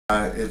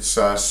It's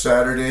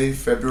Saturday,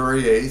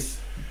 February 8th.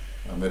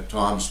 I'm at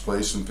Tom's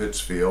place in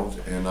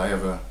Pittsfield, and I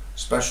have a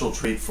special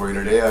treat for you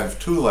today. I have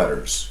two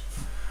letters.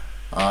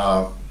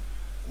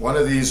 One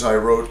of these I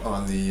wrote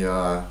on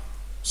the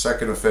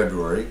 2nd of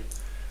February,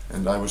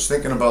 and I was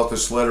thinking about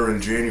this letter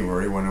in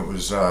January when it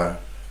was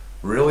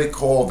really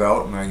cold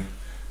out and I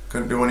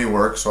couldn't do any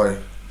work, so I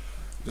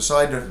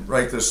decided to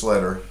write this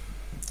letter.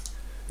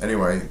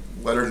 Anyway,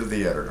 letter to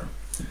the editor.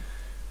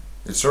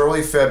 It's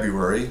early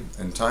February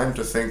and time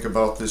to think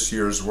about this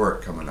year's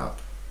work coming up.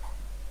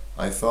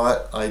 I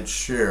thought I'd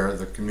share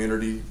the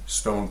community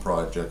stone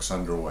projects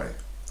underway.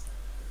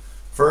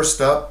 First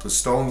up, the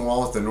stone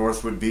wall at the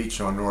Northwood Beach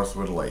on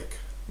Northwood Lake.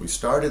 We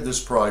started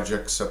this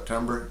project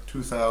September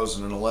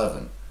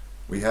 2011.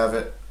 We have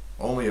it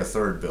only a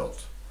third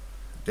built.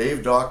 Dave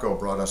Docco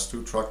brought us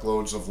 2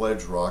 truckloads of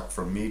ledge rock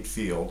from Mead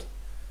Field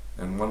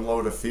and 1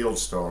 load of field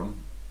stone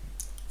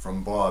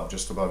from Bob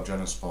just above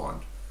Jennis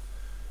Pond.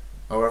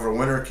 However,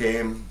 winter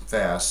came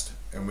fast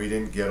and we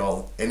didn't get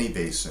any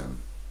base in.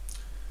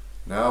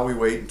 Now we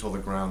wait until the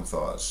ground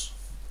thaws.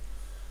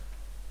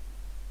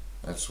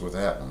 That's with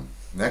that one.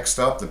 Next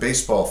up, the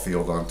baseball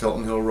field on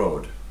Tilton Hill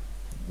Road.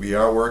 We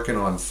are working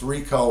on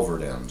 3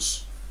 culvert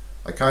ends.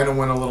 I kind of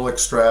went a little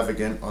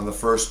extravagant on the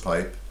first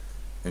pipe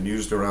and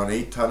used around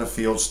 8 tons of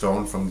field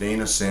stone from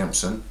Dana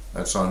Sampson,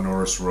 that's on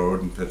Norris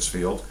Road in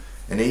Pittsfield,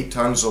 and 8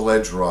 tons of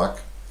ledge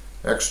rock,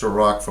 extra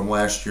rock from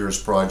last year's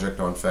project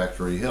on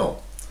Factory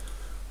Hill.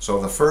 So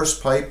the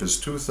first pipe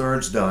is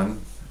 2/3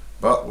 done,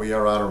 but we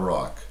are out of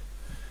rock.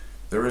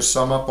 There is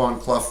some up on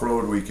Clough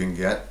Road we can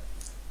get.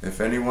 If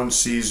anyone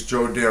sees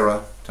Joe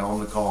Dara, tell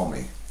him to call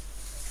me.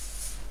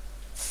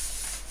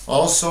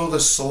 Also, the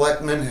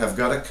selectmen have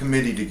got a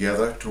committee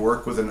together to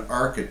work with an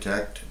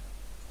architect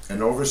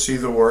and oversee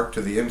the work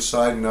to the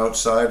inside and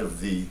outside of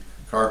the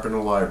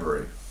Carpenter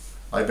Library.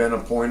 I've been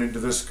appointed to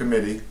this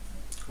committee.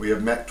 We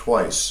have met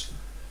twice.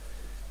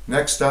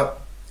 Next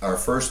up, our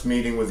first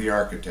meeting with the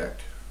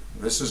architect.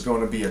 This is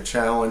going to be a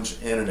challenge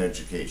and an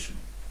education.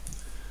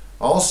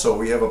 Also,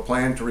 we have a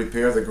plan to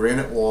repair the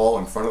granite wall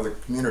in front of the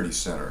community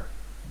center.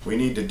 We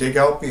need to dig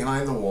out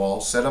behind the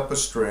wall, set up a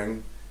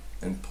string,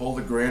 and pull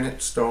the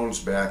granite stones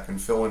back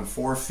and fill in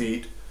 4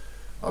 feet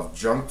of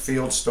junk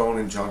field stone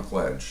and junk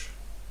ledge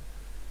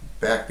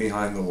back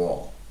behind the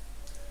wall.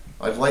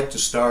 I'd like to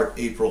start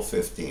April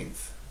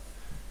 15th.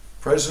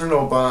 President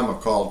Obama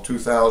called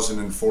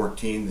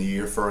 2014 the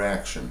year for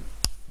action.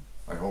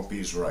 I hope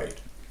he's right.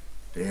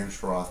 Dan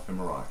Schroth,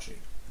 Funerary.